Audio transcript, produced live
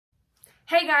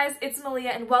Hey guys, it's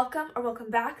Malia and welcome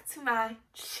back to my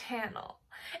channel.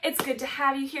 It's good to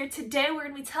have you here. Today we're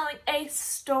going to be telling a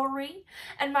story,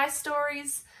 and my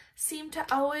stories seem to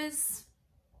always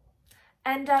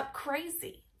end up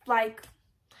crazy. Like,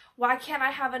 why can't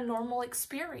I have a normal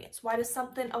experience? Why does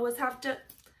something always have to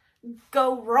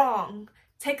go wrong?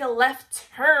 Take a left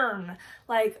turn?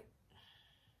 Like,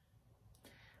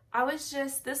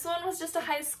 this one was just a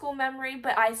high school memory,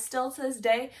 but I still to this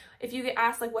day, if you get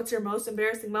asked like, what's your most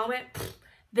embarrassing moment?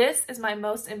 This is my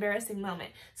most embarrassing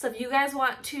moment. So if you guys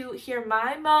want to hear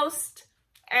my most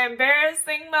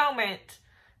embarrassing moment,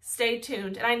 stay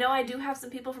tuned. And I know I do have some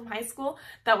people from high school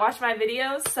that watch my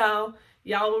videos, so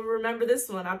y'all will remember this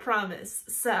one, I promise.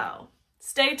 So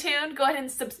stay tuned. Go ahead and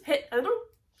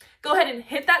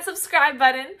hit that subscribe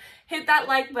button, hit that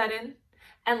like button,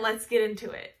 and let's get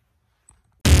into it.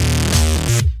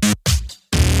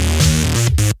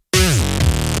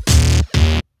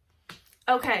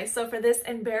 Okay, so for this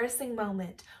embarrassing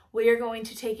moment, we are going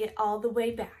to take it all the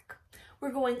way back.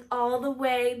 We're going all the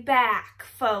way back,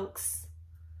 folks.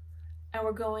 And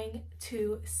we're going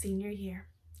to senior year.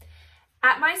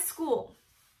 At my school,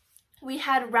 we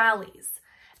had rallies.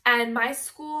 And my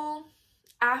school,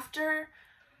 by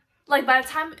the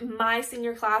time my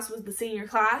senior class was the senior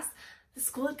class, the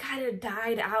school had kind of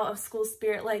died out of school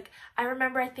spirit. Like, I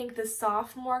remember, I think the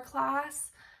sophomore class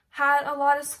had a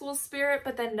lot of school spirit,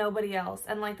 but then nobody else.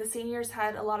 And like the seniors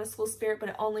had a lot of school spirit, but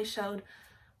it only showed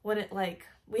when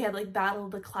we had like battle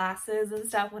of the classes and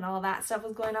stuff, when all that stuff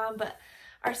was going on. But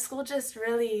our school just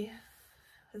really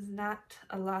was not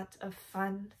a lot of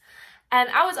fun. And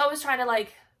I was always trying to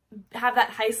like have that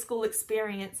high school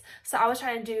experience. So I was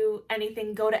trying to do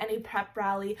anything, go to any prep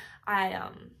rally. I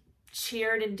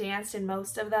cheered and danced in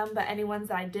most of them, but any ones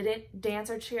that I didn't dance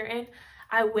or cheer in,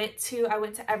 I went to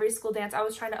every school dance. I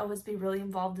was trying to always be really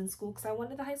involved in school because I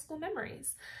wanted the high school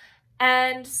memories.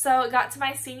 And so it got to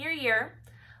my senior year.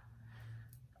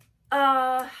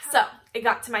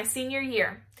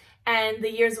 And the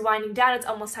year's winding down. It's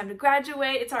almost time to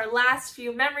graduate. It's our last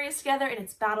few memories together, and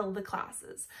it's Battle of the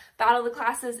Classes. Battle of the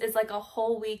Classes is like a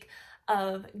whole week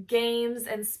of games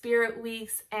and spirit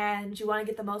weeks, and you want to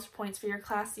get the most points for your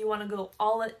class. You want to go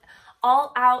all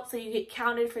out so you get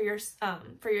counted for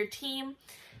your team.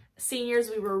 Seniors,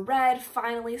 we were red.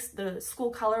 Finally, the school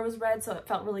color was red, so it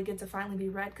felt really good to finally be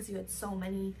red because you had so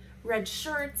many red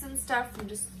shirts and stuff from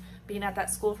just being at that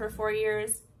school for 4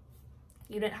 years.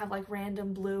 You didn't have like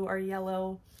random blue or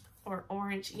yellow or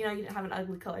orange. You know, you didn't have an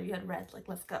ugly color. You had red. Like,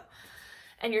 let's go.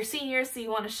 And you're seniors, so you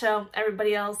want to show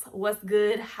everybody else what's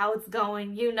good, how it's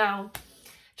going, you know,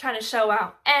 trying to show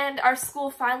out. And our school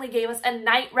finally gave us a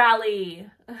night rally.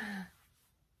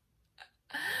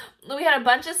 We had a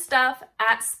bunch of stuff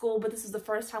at school, but this was the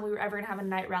first time we were ever going to have a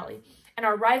night rally. And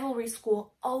our rivalry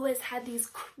school always had these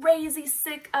crazy,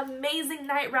 sick, amazing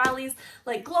night rallies,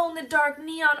 like glow-in-the-dark,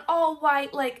 neon, all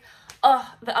white, like,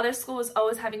 the other school was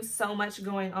always having so much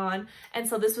going on. And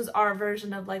so this was our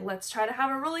version of like, let's try to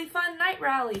have a really fun night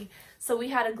rally. So we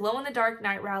had a glow-in-the-dark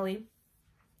night rally.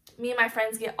 Me and my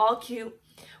friends get all cute.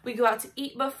 We go out to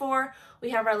eat before. We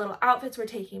have our little outfits. We're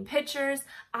taking pictures.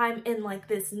 I'm in like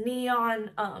this neon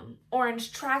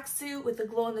orange tracksuit with a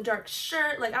glow-in-the-dark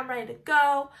shirt. Like, I'm ready to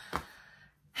go.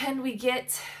 And we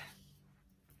get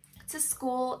to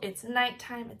school. It's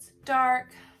nighttime. It's dark.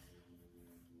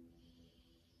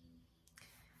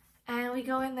 And we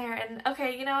go in there and,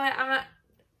 okay, you know what?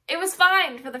 It was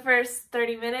fine for the first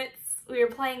 30 minutes. We were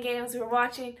playing games. We were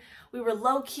watching. We were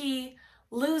low-key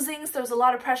losing, so there was a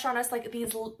lot of pressure on us. Like,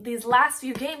 these last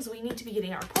few games, we need to be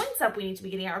getting our points up. We need to be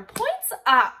getting our points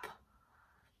up.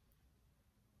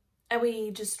 And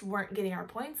we just weren't getting our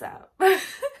points up.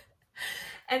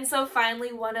 And so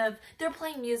finally they're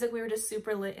playing music. We were just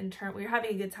super lit in turn. We were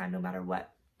having a good time no matter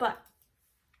what. But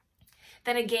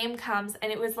then a game comes,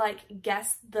 and it was like,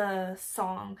 guess the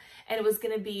song. And it was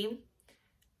going to be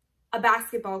a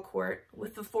basketball court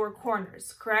with the 4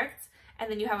 corners, correct? And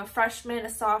then you have a freshman, a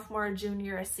sophomore, a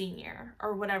junior, a senior,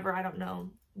 or whatever. I don't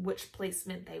know which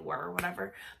placement they were or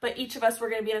whatever. But each of us were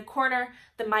going to be in a corner,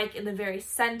 the mic in the very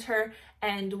center.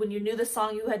 And when you knew the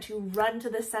song, you had to run to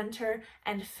the center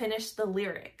and finish the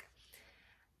lyric.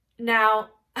 Now,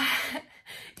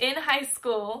 in high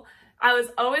school, I was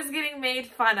always getting made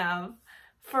fun of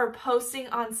for posting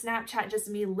on Snapchat just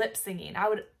me lip singing. I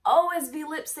would always be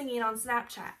lip singing on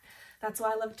Snapchat. That's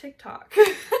why I love TikTok.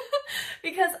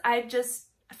 Because I just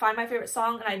find my favorite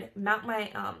song and I'd mount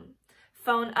my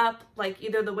phone up like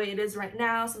either the way it is right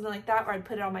now, something like that, or I'd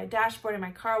put it on my dashboard in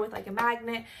my car with like a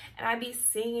magnet, and I'd be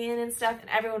singing and stuff, and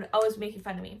everyone would always be making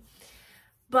fun of me.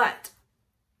 But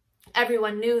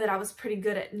everyone knew that I was pretty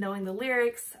good at knowing the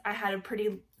lyrics. I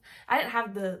didn't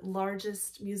have the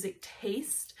largest music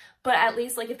taste, but at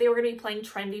least like if they were gonna be playing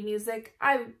trendy music,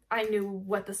 I knew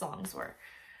what the songs were.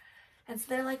 And so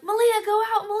they're like, Malia, go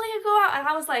out, Malia, go out. And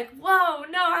I was like, whoa,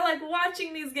 no, I like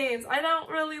watching these games. I don't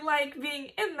really like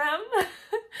being in them.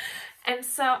 And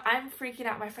so I'm freaking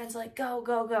out. My friends are like, go,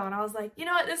 go, go. And I was like, you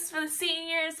know what? This is for the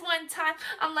seniors. One time,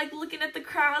 I'm like looking at the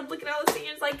crowd, looking at all the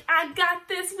seniors like, I got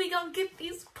this. We gonna get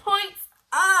these points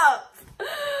up.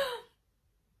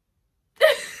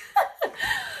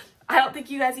 I don't think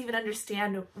you guys even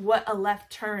understand what a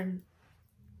left turn,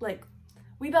 like,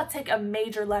 we about to take a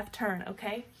major left turn,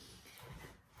 okay?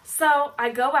 So I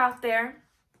go out there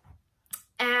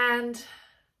and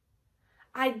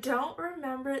I don't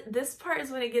remember, this part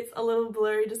is when it gets a little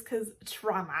blurry just because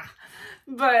trauma,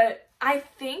 but I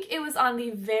think it was on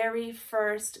the very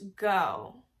first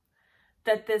go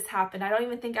that this happened. I don't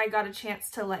even think I got a chance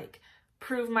to like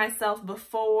prove myself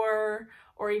before,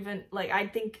 or even like, I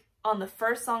think on the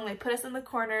first song they put us in the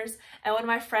corners and one of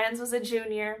my friends was a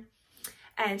junior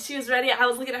and she was ready. I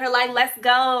was looking at her like, let's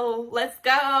go, let's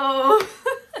go.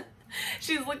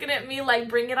 She's looking at me like,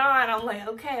 bring it on. I'm like,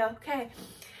 okay, okay.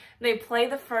 They play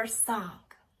the first song.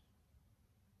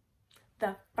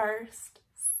 The first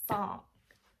song.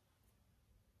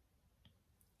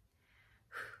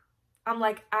 I'm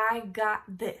like, I got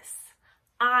this.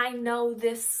 I know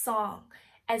this song.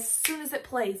 As soon as it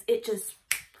plays, it just,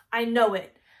 I know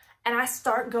it. And I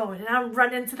start going and I'm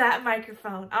running to that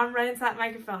microphone. I'm running to that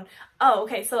microphone. Oh,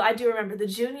 okay. So I do remember the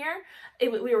junior, we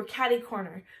were catty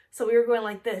corner. So we were going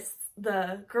like this.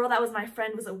 The girl that was my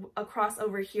friend was across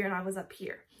over here and I was up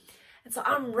here. And so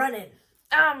I'm running,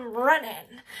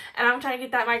 and I'm trying to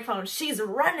get that microphone. She's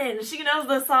running, she knows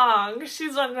the song.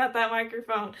 She's running at that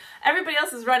microphone. Everybody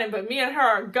else is running, but me and her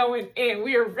are going in.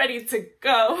 We are ready to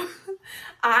go.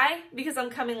 Because I'm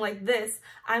coming like this,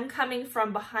 I'm coming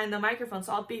from behind the microphone,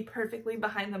 so I'll be perfectly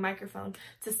behind the microphone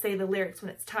to say the lyrics when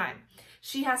it's time.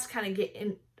 She has to kind of get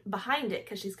in behind it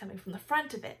because she's coming from the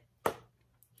front of it.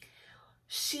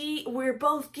 We're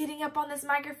both getting up on this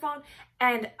microphone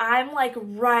and I'm like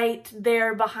right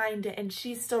there behind it and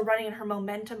she's still running and her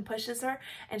momentum pushes her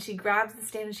and she grabs the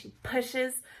stand and she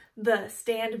pushes the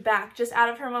stand back just out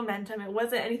of her momentum. It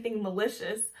wasn't anything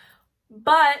malicious,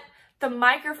 but the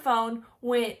microphone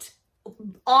went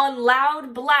on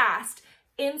loud blast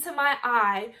into my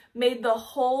eye, made the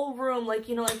whole room, like,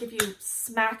 you know, like if you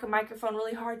smack a microphone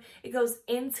really hard, it goes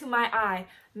into my eye,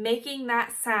 making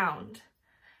that sound.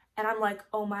 And I'm like,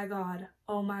 oh my God,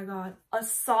 a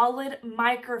solid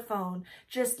microphone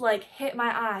just like hit my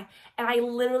eye and I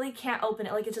literally can't open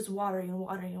it. Like it's just watering and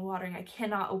watering and watering. I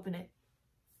cannot open it.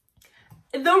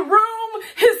 The room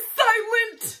is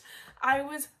silent. I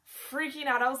was freaking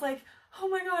out. I was like, oh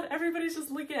my God, everybody's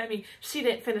just looking at me. She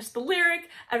didn't finish the lyric.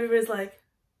 Everybody's like,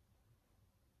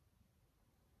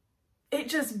 it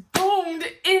just boomed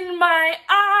in my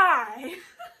eye.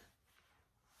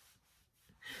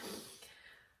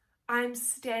 I'm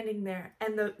standing there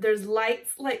and there's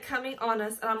lights like coming on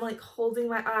us and I'm like holding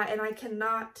my eye and I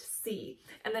cannot see.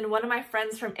 And then one of my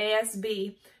friends from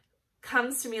ASB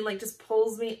comes to me and like just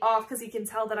pulls me off because he can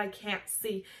tell that I can't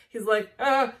see. He's like,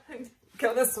 go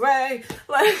this way.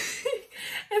 Like,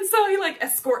 and so he like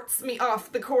escorts me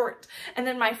off the court. And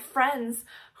then my friends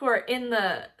who are in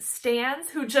the stands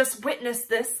who just witnessed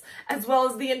this, as well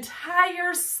as the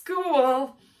entire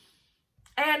school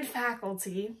and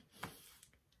faculty,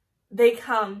 they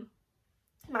come,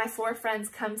 my 4 friends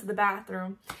come to the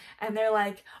bathroom and they're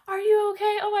like, are you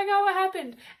okay? Oh my God, what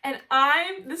happened? And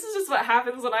this is just what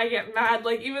happens when I get mad.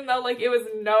 Like, even though like it was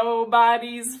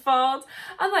nobody's fault,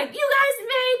 I'm like, you guys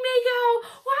made me go.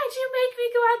 Why'd you make me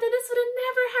go out there? This would have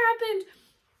never happened.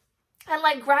 And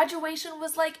like graduation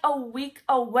was like a week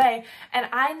away. And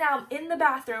I now am in the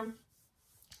bathroom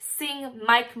seeing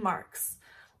mic marks.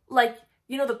 Like,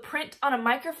 you know, the print on a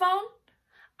microphone?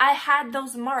 I had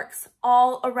those marks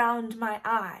all around my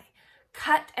eye,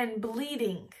 cut and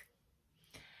bleeding.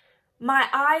 My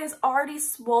eye is already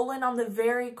swollen on the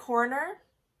very corner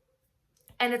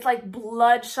and it's like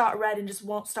bloodshot red and just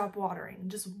won't stop watering,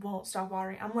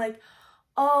 I'm like,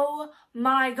 oh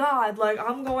my God, like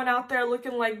I'm going out there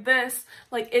looking like this,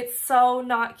 like it's so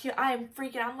not cute. I am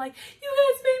freaking out. I'm like, you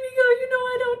guys made me go, you know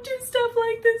I don't do stuff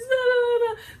like this.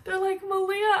 They're like,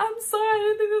 Malia, I'm sorry, I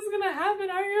didn't think this was gonna happen.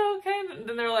 Are you okay? And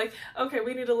then they're like, okay,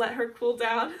 we need to let her cool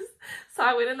down. So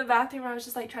I went in the bathroom and I was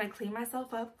just like trying to clean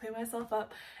myself up.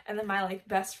 And then my like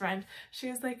best friend,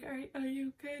 she was like, are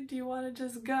you good? Do you want to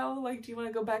just go? Like, do you want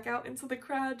to go back out into the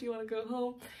crowd? Do you want to go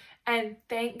home? And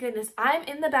thank goodness I'm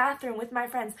in the bathroom with my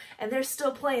friends and they're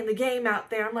still playing the game out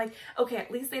there. I'm like, okay,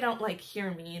 at least they don't like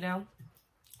hear me, you know?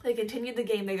 They continued the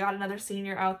game. They got another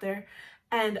senior out there.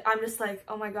 And I'm just like,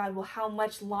 oh my God, well, how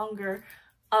much longer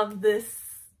of this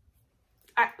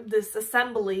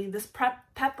assembly, this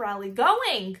pep rally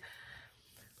going?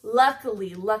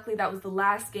 Luckily, that was the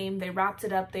last game. They wrapped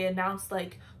it up. They announced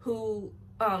like who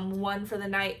won for the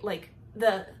night. Like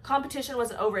the competition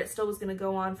wasn't over. It still was going to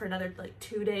go on for another like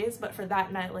 2 days. But for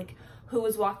that night, like who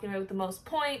was walking away with the most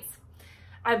points.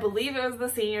 I believe it was the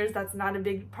seniors. That's not a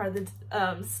big part of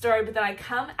the story. But then I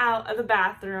come out of the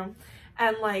bathroom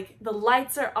and like the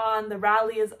lights are on, the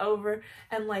rally is over,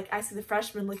 and like I see the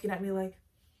freshmen looking at me like,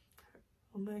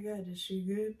 oh my God, is she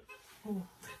good? Oh.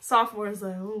 Sophomores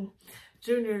like, oh.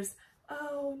 Juniors,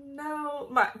 oh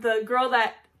no. The girl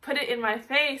that put it in my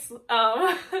face,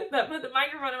 that put the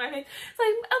microphone in my face, it's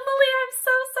like, Emily, I'm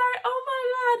so sorry. Oh my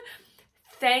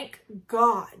God. Thank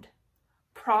God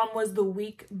prom was the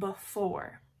week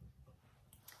before.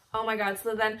 Oh my God.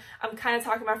 So then I'm kind of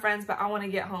talking to my friends, but I want to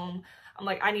get home. I'm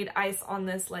like, I need ice on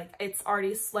this. Like it's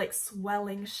already like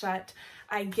swelling shut.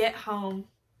 I get home.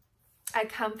 I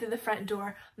come through the front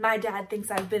door. My dad thinks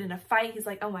I've been in a fight. He's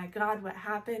like, oh my God, what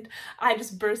happened? I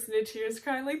just burst into tears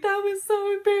crying like, that was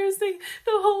so embarrassing.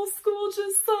 The whole school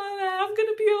just saw that. I'm going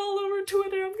to be all over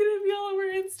Twitter. I'm going to be all over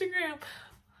Instagram.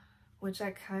 Which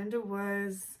I kind of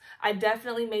was. I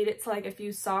definitely made it to like a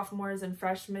few sophomores and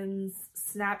freshmen's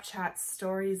Snapchat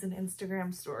stories and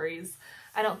Instagram stories.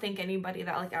 I don't think anybody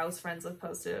that like I was friends with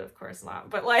posted it, of course not.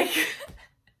 But like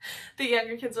the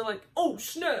younger kids are like, oh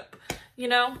snap, you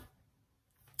know?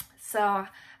 So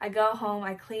I go home,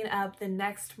 I clean up. The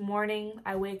next morning,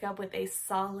 I wake up with a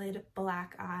solid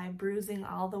black eye, bruising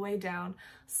all the way down,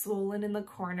 swollen in the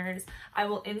corners. I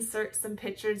will insert some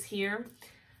pictures here.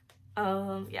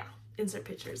 Yeah, insert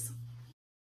pictures.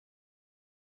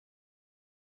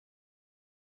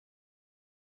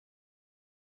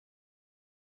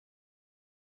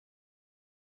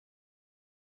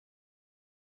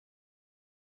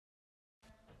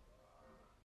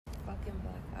 Fucking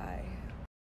black eye.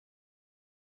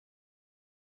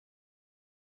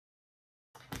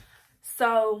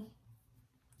 So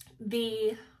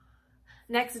the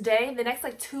next day, the next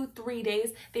like 2-3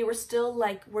 days, they were still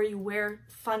like where you wear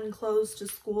fun clothes to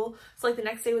school. So like the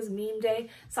next day was meme day.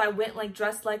 So I went like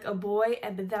dressed like a boy,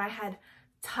 and then I had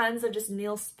tons of just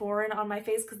Neosporin on my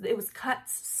face because it was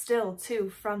cuts still too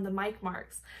from the mic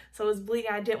marks. So it was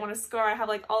bleeding. I didn't want to scar. I have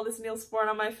like all this Neosporin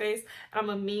on my face, and I'm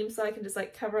a meme, so I can just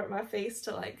like cover up my face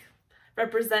to like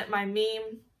represent my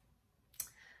meme.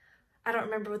 I don't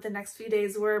remember what the next few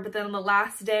days were, but then on the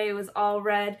last day it was all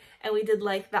red, and we did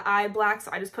like the eye black, so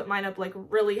I just put mine up like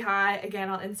really high. Again,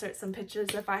 I'll insert some pictures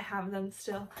if I have them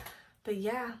still. But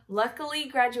yeah, luckily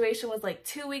graduation was like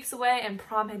 2 weeks away and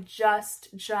prom had just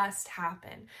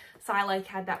happened. So I like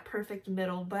had that perfect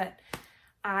middle, but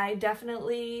I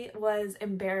definitely was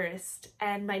embarrassed.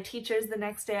 And my teachers the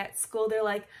next day at school, they're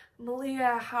like,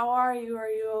 Malia, how are you? Are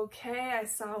you okay? I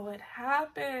saw what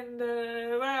happened.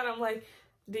 And I'm like,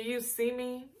 do you see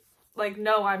me? Like,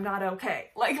 no, I'm not okay.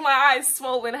 Like, my eyes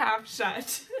swollen half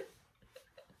shut.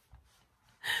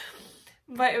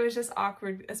 But it was just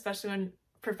awkward, especially when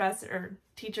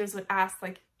teachers would ask,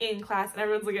 like, in class, and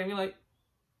everyone's looking at me like.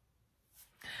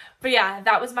 But yeah,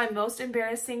 that was my most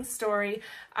embarrassing story.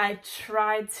 I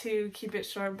tried to keep it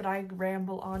short, but I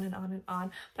ramble on and on and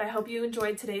on. But I hope you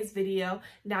enjoyed today's video.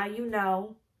 Now you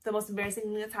know the most embarrassing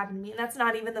thing that's happened to me, and that's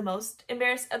not even the most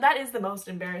that is the most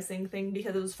embarrassing thing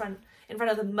because it was in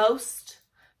front of the most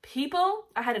people.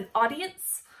 I had an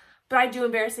audience, but I do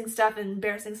embarrassing stuff, and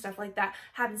embarrassing stuff like that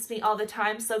happens to me all the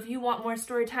time. So if you want more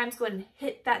story times, go ahead and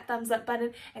hit that thumbs up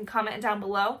button and comment down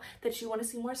below that you want to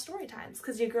see more story times,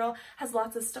 because your girl has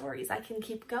lots of stories. I can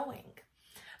keep going.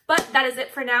 But that is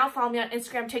it for now. Follow me on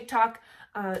Instagram, TikTok,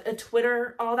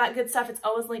 Twitter, all that good stuff. It's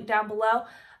always linked down below.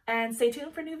 And stay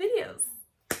tuned for new videos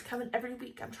coming every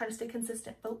week. I'm trying to stay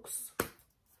consistent, folks.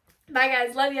 Bye,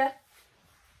 guys. Love ya.